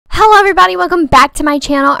everybody, welcome back to my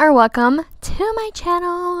channel, or welcome to my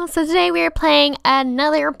channel. So today we are playing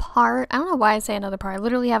another part. I don't know why I say another part. I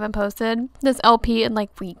literally haven't posted this LP in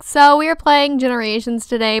like weeks. So we are playing Generations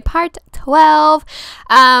today, part 12.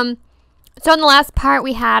 So in the last part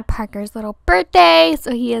we had Parker's little birthday,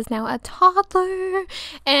 so he is now a toddler,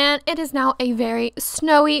 and it is now a very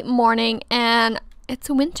snowy morning, and it's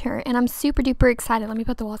winter, and I'm super duper excited. Let me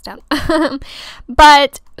put the walls down.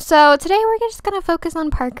 But so today we're just gonna focus on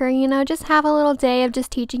Parker, you know, just have a little day of just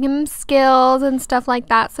teaching him skills and stuff like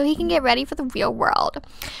that so he can get ready for the real world.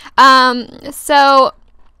 So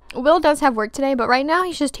Will does have work today, but right now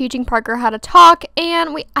he's just teaching Parker how to talk,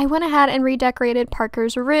 and I went ahead and redecorated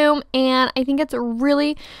Parker's room, and I think it's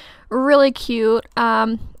really cute.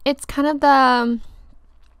 It's kind of the,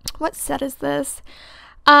 what set is this?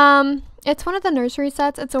 It's one of the nursery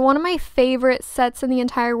sets. It's one of my favorite sets in the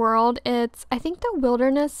entire world. It's, I think, the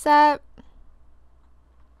Wilderness set.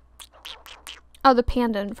 Oh, the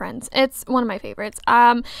Panda and Friends. It's one of my favorites.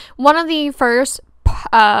 One of the first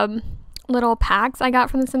little packs I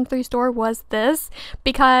got from the Sims 3 store was this,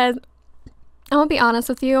 because I'm gonna be honest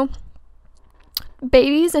with you,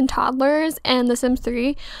 babies and toddlers and The Sims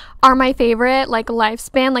 3 are my favorite, like,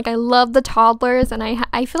 lifespan. Like, I love the toddlers, and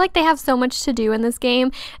I feel like they have so much to do in this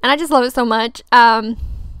game, and I just love it so much.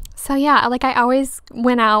 So yeah, like, I always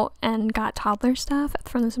went out and got toddler stuff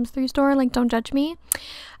from The Sims 3 store. Like, don't judge me.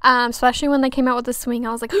 Especially when they came out with the swing,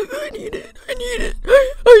 I was like, I need it, I need it,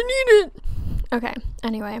 I need it. Okay,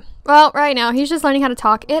 anyway. Well, right now, he's just learning how to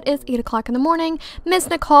talk. It is 8 o'clock in the morning. Miss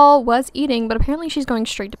Nicole was eating, but apparently she's going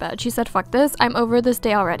straight to bed. She said, fuck this. I'm over this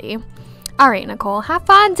day already. Alright, Nicole. Have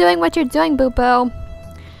fun doing what you're doing, boo-boo.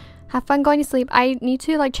 Have fun going to sleep. I need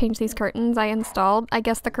to, like, change these curtains I installed. I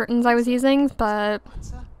guess the curtains I was using, but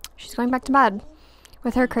she's going back to bed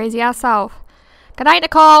with her crazy-ass self. Good night,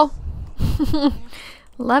 Nicole.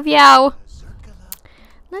 Love you.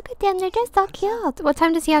 Look at them, they're just so cute. What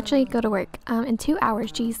time does he actually go to work? In 2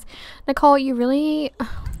 hours, jeez. Nicole, you really...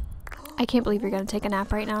 I can't believe you're gonna take a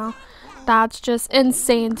nap right now. That's just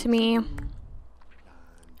insane to me.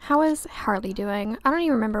 How is Harley doing? I don't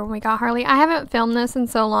even remember when we got Harley. I haven't filmed this in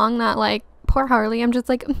so long that, like, poor Harley. I'm just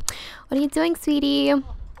like, what are you doing, sweetie?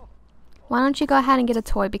 Why don't you go ahead and get a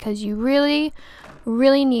toy? Because you really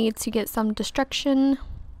need to get some destruction.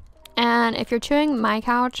 And if you're chewing my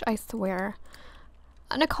couch, I swear...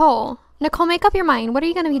 Nicole, make up your mind. What are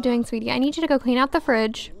you going to be doing, sweetie? I need you to go clean out the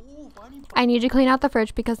fridge. I need you to clean out the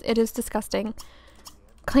fridge because it is disgusting.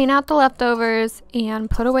 Clean out the leftovers and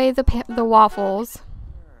put away the waffles.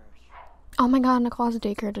 Oh my god, Nicole has a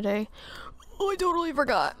daycare today. Oh, I totally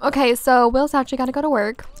forgot. Okay, so Will's actually got to go to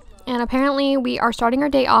work. And apparently we are starting our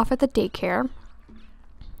day off at the daycare.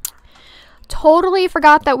 Totally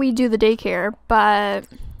forgot that we do the daycare, but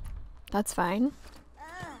that's fine.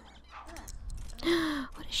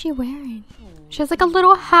 What is she wearing? She has like a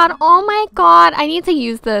little hat. Oh my god, I need to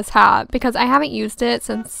use this hat because I haven't used it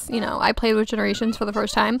since, you know, I played with Generations for the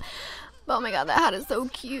first time. Oh my god, that hat is so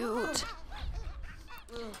cute.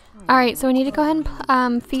 Alright, so we need to go ahead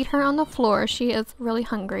and feed her on the floor. She is really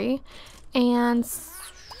hungry. And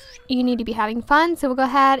you need to be having fun, so we'll go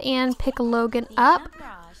ahead and pick Logan up.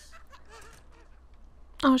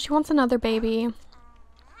 Oh, she wants another baby.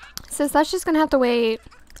 Sis, that's just gonna have to wait.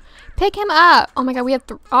 Pick him up. Oh my god, we have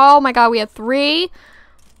oh my god, we have 3.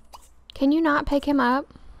 Can you not pick him up?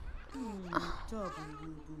 Oh.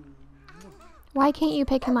 Why can't you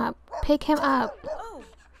pick him up? Pick him up.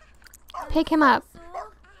 Pick him up.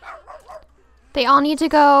 They all need to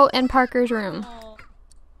go in Parker's room.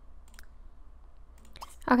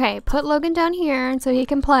 Okay, put Logan down here so he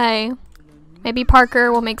can play. Maybe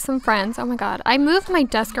Parker will make some friends. Oh my god, I moved my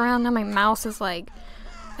desk around. Now my mouse is like,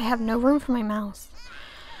 I have no room for my mouse.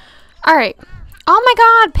 Alright. Oh my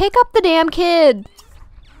god, pick up the damn kid.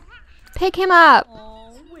 Pick him up.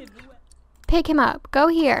 Pick him up. Go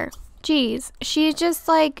here. Jeez. She's just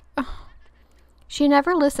like... She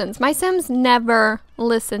never listens. My Sims never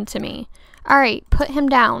listen to me. Alright, put him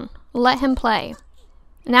down. Let him play.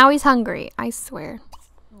 Now he's hungry. I swear.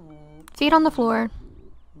 Feet on the floor.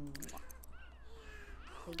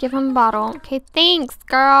 Give him a bottle. Okay, thanks,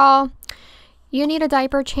 girl. You need a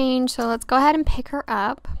diaper change, so let's go ahead and pick her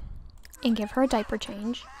up. And give her a diaper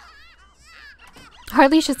change.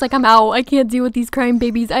 Harley's just like, I'm out. I can't deal with these crying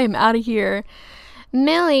babies. I am out of here.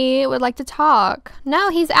 Millie would like to talk.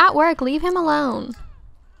 No, he's at work. Leave him alone.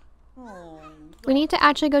 We need to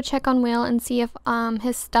actually go check on Will and see if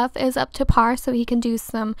his stuff is up to par so he can do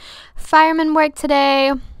some fireman work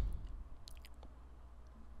today.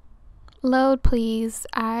 Load, please.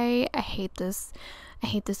 I hate this. I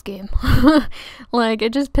hate this game. Like,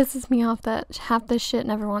 it just pisses me off that half this shit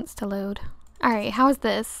never wants to load. Alright, how is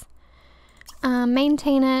this?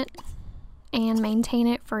 Maintain it. And maintain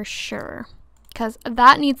it for sure. Because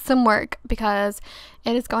that needs some work. Because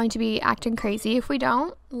it is going to be acting crazy if we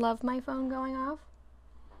don't. Love my phone going off.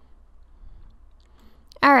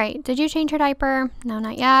 Alright, did you change her diaper? No,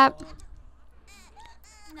 not yet.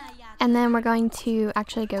 And then we're going to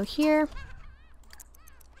actually go here.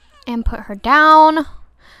 And put her down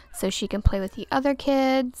so she can play with the other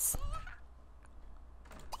kids.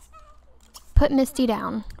 Put Misty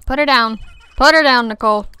down. Put her down. Put her down,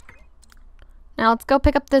 Nicole. Now let's go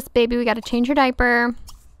pick up this baby. We gotta change her diaper.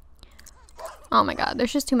 Oh my god,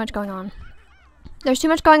 there's just too much going on. There's too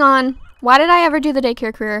much going on. Why did I ever do the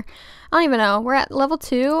daycare career? I don't even know. We're at level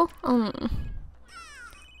 2. I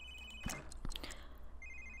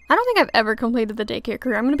don't think I've ever completed the daycare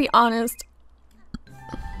career. I'm gonna be honest.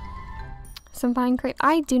 Some fine crate.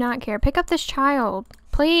 I do not care. Pick up this child,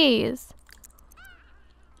 please.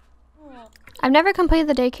 I've never completed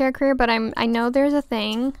the daycare career, but I know there's a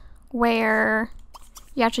thing where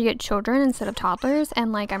you actually get children instead of toddlers,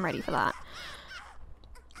 and like I'm ready for that.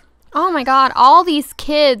 Oh my god, all these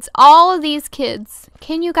kids, all of these kids.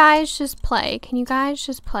 Can you guys just play? Can you guys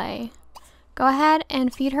just play? Go ahead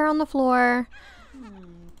and feed her on the floor.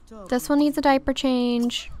 This one needs a diaper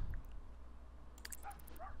change.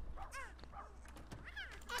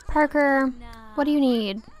 Parker, what do you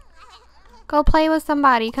need? Go play with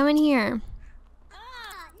somebody. Come in here.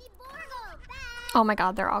 Oh my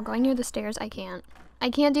god, they're all going near the stairs. I can't. I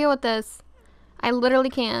can't deal with this. I literally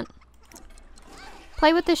can't.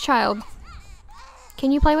 Play with this child.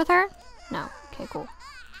 Can you play with her? No. Okay, cool.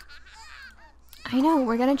 I know,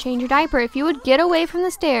 we're gonna change your diaper. If you would get away from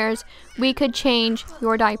the stairs, we could change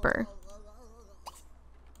your diaper.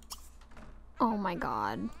 Oh my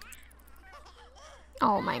god.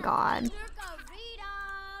 Oh my god.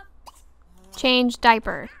 Change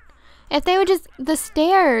diaper. If they would just... The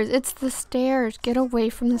stairs. It's the stairs. Get away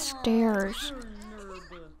from the stairs.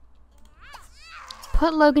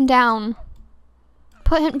 Put Logan down.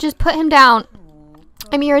 Just put him down.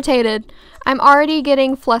 I'm irritated. I'm already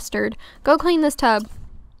getting flustered. Go clean this tub.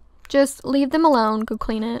 Just leave them alone. Go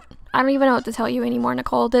clean it. I don't even know what to tell you anymore,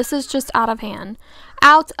 Nicole. This is just out of hand.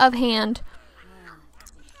 Out of hand.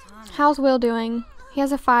 How's Will doing? He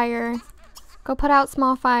has a fire. Go put out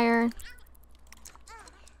small fire.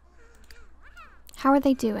 How are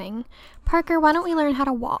they doing? Parker, why don't we learn how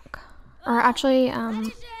to walk? Or actually,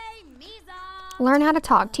 learn how to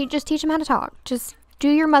talk. Just teach him how to talk. Just do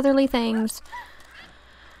your motherly things.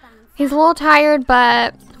 He's a little tired,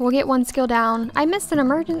 but we'll get one skill down. I missed an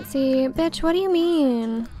emergency. Bitch, what do you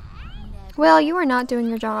mean? Well, you are not doing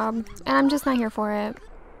your job, and I'm just not here for it.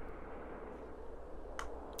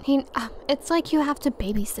 It's like you have to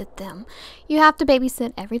babysit them. You have to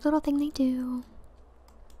babysit every little thing they do.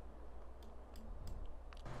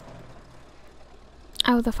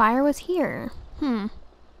 Oh, the fire was here.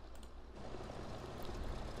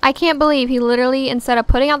 I can't believe he literally, instead of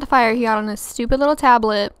putting out the fire, he got on this stupid little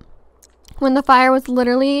tablet when the fire was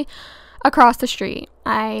literally across the street.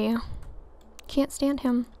 I can't stand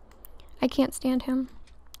him. I can't stand him.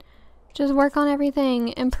 Just work on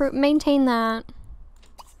everything. Improve, maintain that.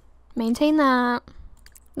 Maintain that.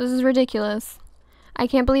 This is ridiculous. I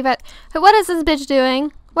can't believe it. What is this bitch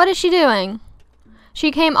doing? What is she doing? She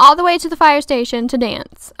came all the way to the fire station to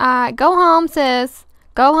dance. Go home, sis.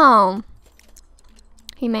 Go home.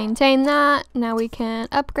 He maintained that. Now we can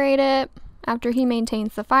upgrade it after he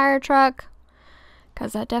maintains the fire truck.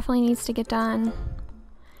 Because that definitely needs to get done.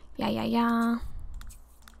 Yeah.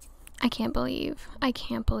 I can't believe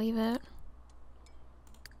it.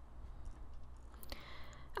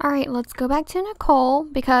 Alright, let's go back to Nicole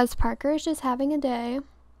because Parker is just having a day.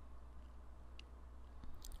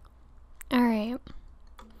 Alright.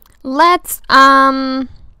 Let's,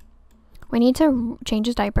 we need to change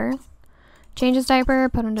his diaper. Change his diaper,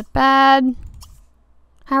 put him to bed.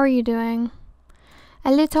 How are you doing?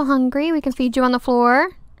 A little hungry. We can feed you on the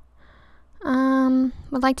floor.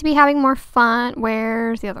 Would like to be having more fun.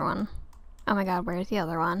 Where's the other one? Oh my god, where's the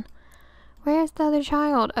other one? Where's the other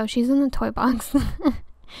child? Oh, she's in the toy box.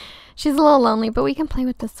 She's a little lonely, but we can play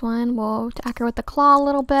with this one. We'll attack her with the claw a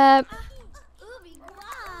little bit.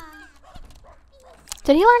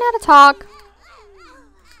 Did he learn how to talk?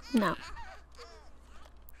 No.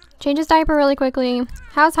 Change his diaper really quickly.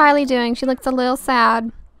 How's Harley doing? She looks a little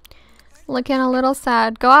sad. Looking a little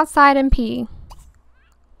sad. Go outside and pee.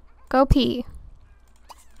 Go pee.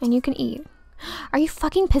 And you can eat. Are you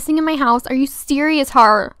fucking pissing in my house? Are you serious,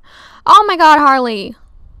 Oh my god, Harley.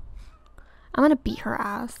 I'm gonna beat her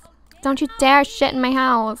ass. Don't you dare shit in my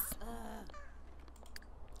house.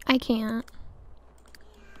 I can't.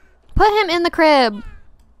 Put him in the crib.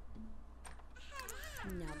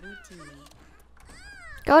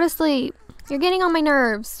 Go to sleep. You're getting on my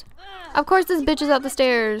nerves. Of course this bitch is up the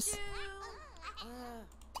stairs.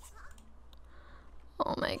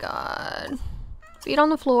 Oh my god. Feet on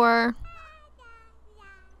the floor.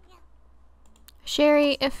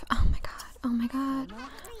 Sherry, if... Oh my god. Oh my god.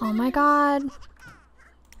 Oh my god.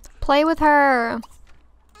 Play with her.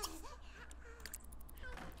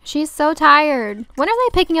 She's so tired. When are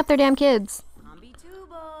they picking up their damn kids?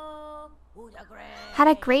 Had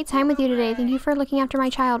a great time with you today. Thank you for looking after my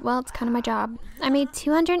child. Well, it's kind of my job. I made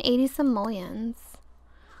 280 simoleons.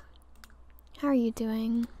 How are you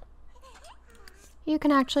doing? You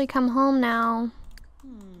can actually come home now.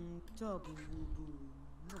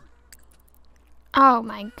 Oh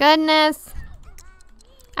my goodness.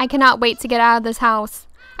 I cannot wait to get out of this house.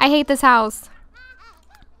 I hate this house.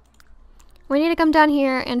 We need to come down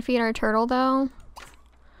here and feed our turtle though.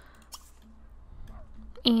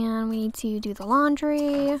 And we need to do the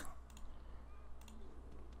laundry.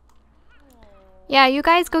 Yeah, you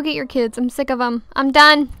guys go get your kids. I'm sick of them. I'm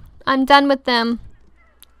done. I'm done with them.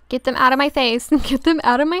 Get them out of my face. Get them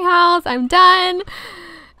out of my house. I'm done.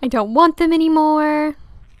 I don't want them anymore.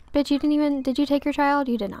 Bitch, you didn't even... Did you take your child?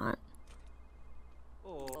 You did not.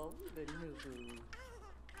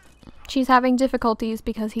 She's having difficulties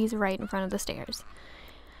because he's right in front of the stairs.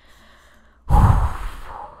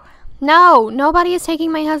 No, nobody is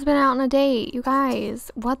taking my husband out on a date, you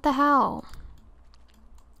guys. What the hell?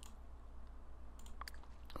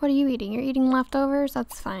 What are you eating? You're eating leftovers?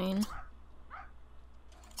 That's fine.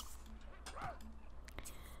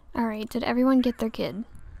 Alright, did everyone get their kid?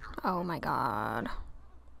 Oh my god.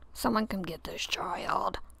 Someone come get this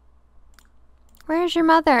child. Where's your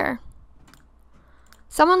mother?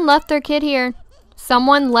 Someone left their kid here.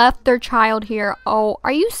 Someone left their child here. Oh,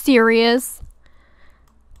 are you serious?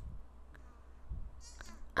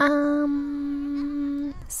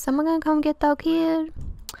 Someone gonna come get that kid?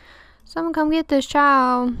 Someone come get this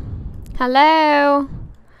child. Hello?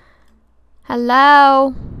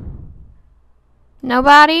 Hello?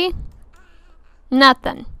 Nobody?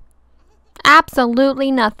 Nothing.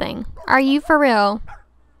 Absolutely nothing. Are you for real?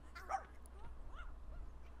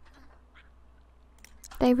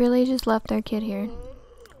 They really just left their kid here.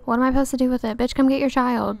 What am I supposed to do with it? Bitch, come get your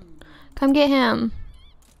child. Come get him.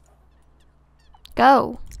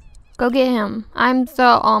 Go. Go get him. I'm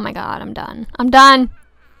so... Oh my god, I'm done. I'm done.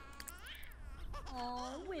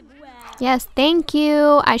 Yes, thank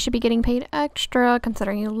you. I should be getting paid extra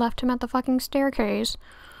considering you left him at the fucking staircase.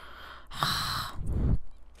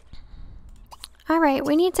 Alright,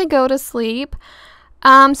 we need to go to sleep.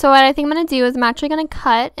 So what I think I'm going to do is I'm actually going to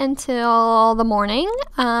cut until the morning.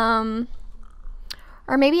 Or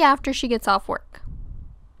maybe after she gets off work.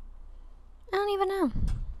 I don't even know.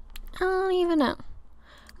 I don't even know.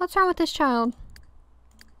 What's wrong with this child?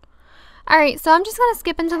 Alright, so I'm just going to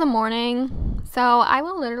skip into the morning. So I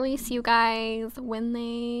will literally see you guys when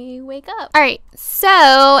they wake up. Alright,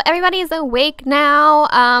 so everybody's awake now.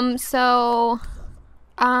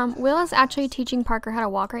 Will is actually teaching Parker how to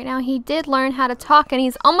walk right now. He did learn how to talk and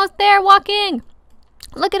he's almost there walking.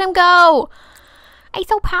 Look at him go. I'm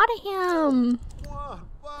so proud of him.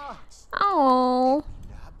 Oh,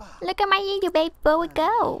 look at my little baby boy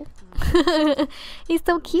go. He's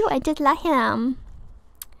so cute. I just love him.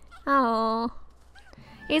 Oh,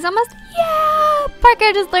 he's almost... Yeah,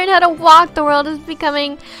 Parker just learned how to walk. The world is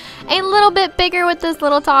becoming a little bit bigger with this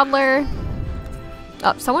little toddler.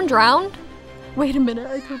 Oh, someone drowned? Wait a minute,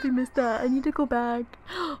 I totally missed that. I need to go back.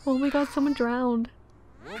 Oh my god, someone drowned.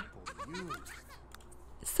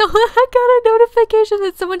 So I got a notification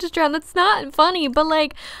that someone just drowned. That's not funny, but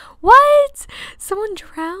like, what? Someone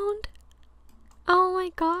drowned? Oh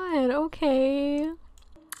my god, okay.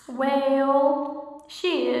 Well,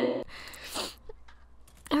 shit.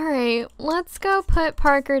 Alright, let's go put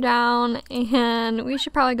Parker down and we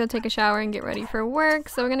should probably go take a shower and get ready for work.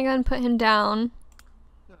 So we're gonna go ahead and put him down.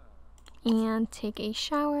 And take a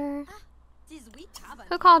shower.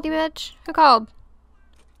 Who called you, bitch? Who called?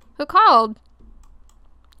 Who called?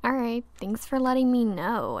 Alright, thanks for letting me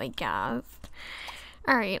know, I guess.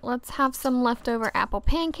 Alright, let's have some leftover apple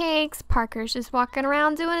pancakes. Parker's just walking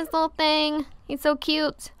around doing his little thing. He's so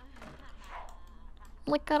cute.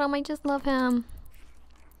 Look at him, I just love him.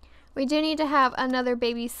 We do need to have another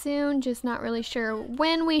baby soon, just not really sure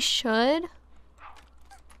when we should.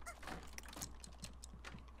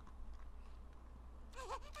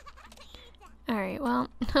 Alright, well,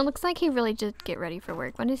 it looks like he really did get ready for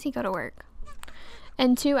work. When does he go to work?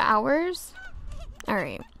 In 2 hours?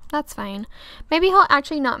 Alright, That's fine. Maybe he'll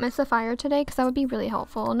actually not miss a fire today because that would be really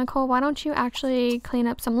helpful. Nicole, why don't you actually clean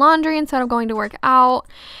up some laundry instead of going to work out?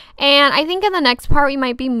 And I think in the next part we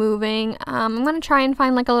might be moving. I'm going to try and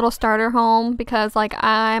find like a little starter home because like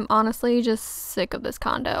I'm honestly just sick of this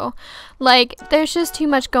condo. Like there's just too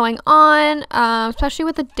much going on, especially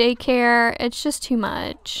with the daycare. It's just too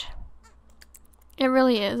much. It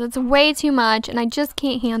really is. It's way too much and I just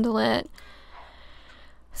can't handle it.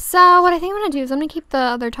 So what I think I'm going to do is I'm going to keep the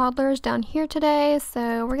other toddlers down here today.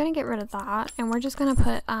 So we're going to get rid of that. And we're just going to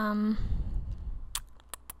put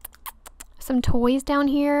some toys down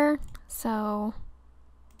here. So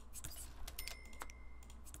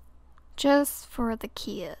just for the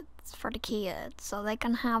kids. So they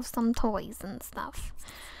can have some toys and stuff.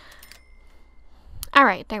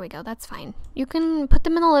 Alright, there we go. That's fine. You can put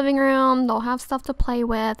them in the living room. They'll have stuff to play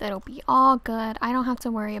with. It'll be all good. I don't have to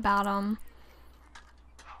worry about them.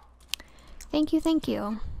 Thank you, thank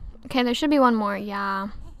you. Okay, there should be one more, yeah.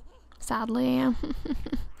 Sadly.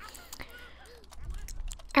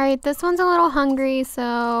 Alright, this one's a little hungry,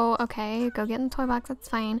 so okay, go get in the toy box, that's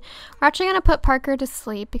fine. We're actually gonna put Parker to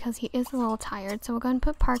sleep because he is a little tired, so we're gonna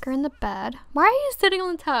put Parker in the bed. Why are you sitting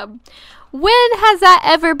on the tub? When has that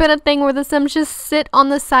ever been a thing where the Sims just sit on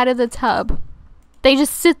the side of the tub? They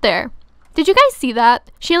just sit there. Did you guys see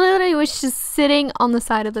that? She literally was just sitting on the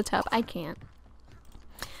side of the tub. I can't.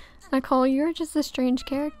 Nicole, you're just a strange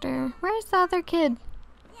character. Where's the other kid?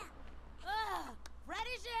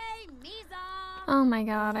 Oh my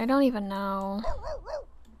god, I don't even know.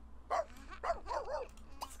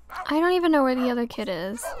 I don't even know where the other kid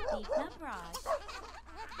is.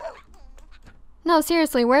 No,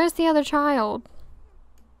 seriously, where's the other child?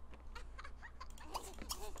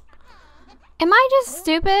 Am I just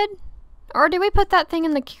stupid? Or did we put that thing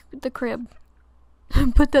in the crib?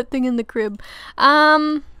 Put that thing in the crib.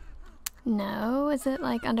 No, is it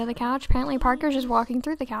like under the couch? Apparently Parker's just walking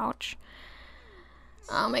through the couch.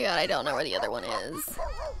 Oh my god, I don't know where the other one is.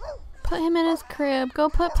 Put him in his crib. Go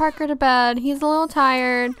put Parker to bed. He's a little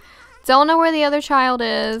tired. Don't know where the other child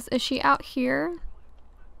is. Is she out here?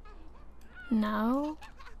 No.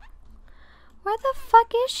 Where the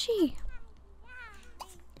fuck is she?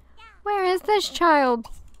 Where is this child?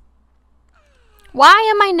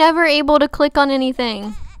 Why am I never able to click on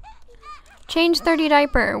anything? Change 30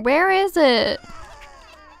 diaper. Where is it?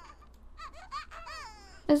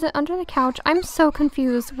 Is it under the couch? I'm so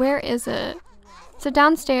confused. Where is it? Is it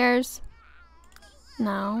downstairs?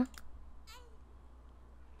 No.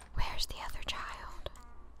 Where's the other child?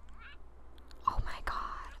 Oh my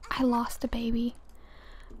god. I lost a baby.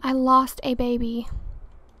 I lost a baby.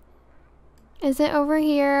 Is it over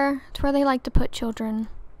here? It's where they like to put children.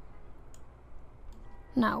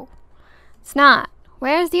 No. It's not.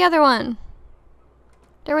 Where's the other one?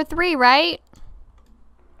 There were 3, right?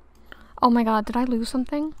 Oh my god, did I lose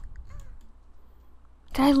something?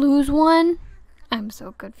 Did I lose one? I'm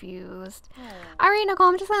so confused. Alright, Nicole,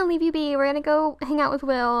 I'm just gonna leave you be. We're gonna go hang out with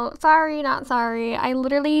Will. Sorry, not sorry. I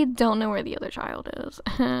literally don't know where the other child is.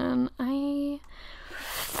 And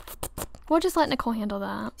we'll just let Nicole handle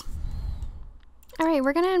that. Alright,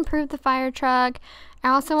 we're gonna improve the fire truck. I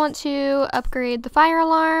also want to upgrade the fire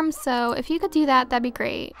alarm, so if you could do that, that'd be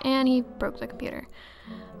great. And he broke the computer.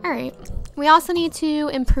 Alright, we also need to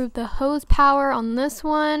improve the hose power on this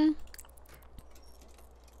one.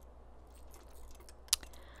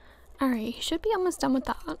 Alright, he should be almost done with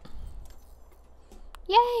that.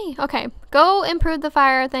 Yay! Okay, go improve the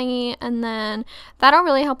fire thingy, and then that'll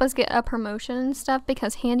really help us get a promotion and stuff,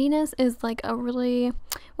 because handiness is like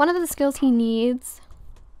one of the skills he needs.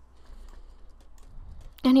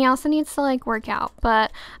 And he also needs to like work out,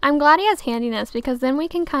 but I'm glad he has handiness because then we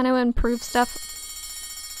can kind of improve stuff.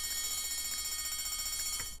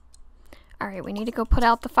 Alright, we need to go put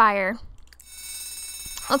out the fire.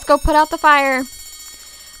 Let's go put out the fire.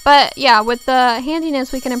 But yeah, with the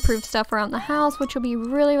handiness, we can improve stuff around the house, which will be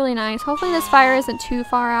really, really nice. Hopefully this fire isn't too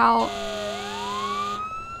far out.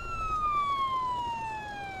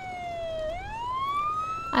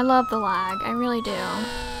 I love the lag. I really do.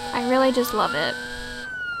 I really just love it.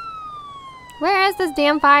 Where is this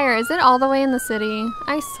damn fire? Is it all the way in the city?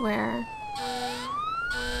 I swear.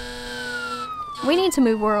 We need to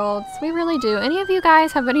move worlds. We really do. Any of you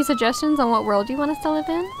guys have any suggestions on what world you want us to live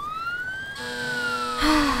in?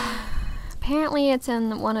 Apparently it's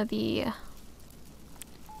in one of the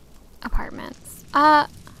apartments.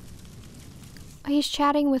 He's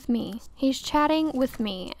chatting with me. He's chatting with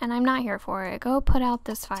me, and I'm not here for it. Go put out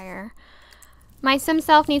this fire. My sim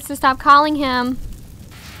self needs to stop calling him.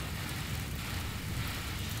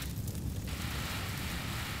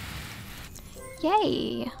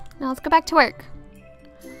 Yay. Now let's go back to work.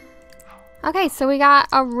 Okay, so we got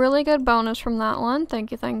a really good bonus from that one.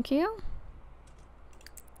 Thank you, thank you.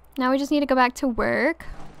 Now we just need to go back to work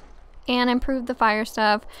and improve the fire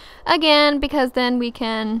stuff again, because then we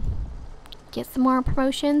can get some more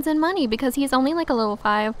promotions and money, because he's only like a level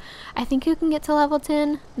 5. I think you can get to level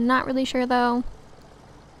 10. Not really sure though.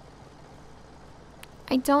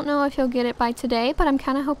 I don't know if he'll get it by today, but I'm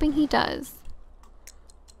kind of hoping he does.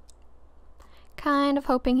 Kind of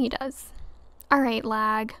hoping he does. Alright,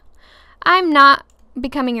 lag. I'm not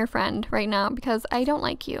becoming your friend right now because I don't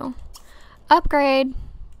like you. Upgrade.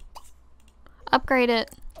 Upgrade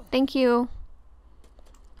it. Thank you.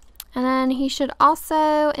 And then he should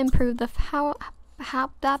also improve the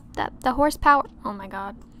horsepower. Oh my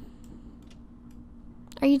god.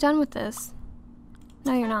 Are you done with this?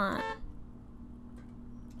 No, you're not.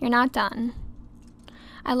 You're not done.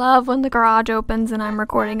 I love when the garage opens and I'm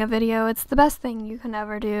recording a video. It's the best thing you can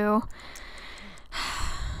ever do.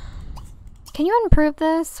 Can you improve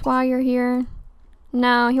this while you're here?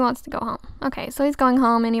 No, he wants to go home. Okay, so he's going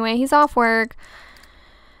home anyway. He's off work.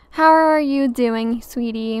 How are you doing,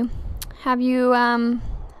 sweetie? Have you done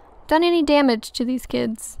any damage to these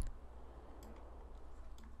kids?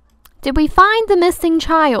 Did we find the missing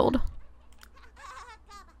child?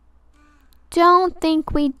 Don't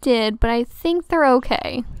think we did, but I think they're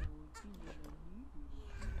okay.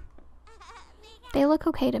 They look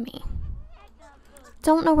okay to me.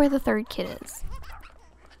 Don't know where the third kid is.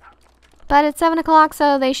 But it's 7 o'clock,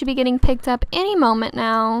 so they should be getting picked up any moment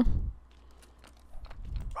now.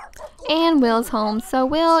 And Will's home. So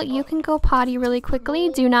Will, you can go potty really quickly.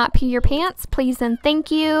 Do not pee your pants, please and thank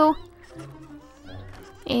you.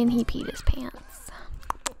 And he peed his pants.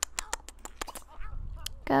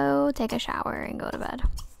 Go take a shower and go to bed.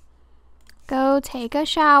 Go take a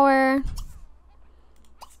shower.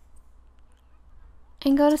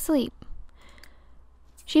 And go to sleep.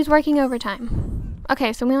 She's working overtime.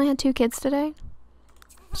 Okay, so we only had 2 kids today.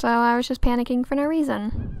 So I was just panicking for no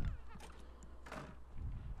reason.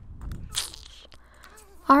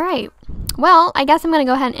 Alright, well, I guess I'm going to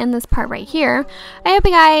go ahead and end this part right here. I hope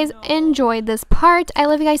you guys enjoyed this part. I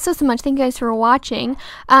love you guys so much. Thank you guys for watching.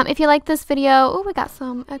 If you like this video, oh, we got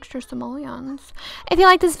some extra simoleons. If you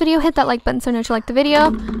like this video, hit that like button so you know you like the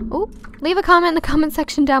video. Oh, leave a comment in the comment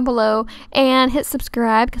section down below and hit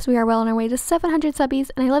subscribe because we are well on our way to 700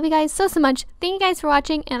 subbies. And I love you guys so much. Thank you guys for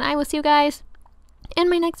watching, and I will see you guys in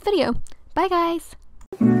my next video. Bye, guys.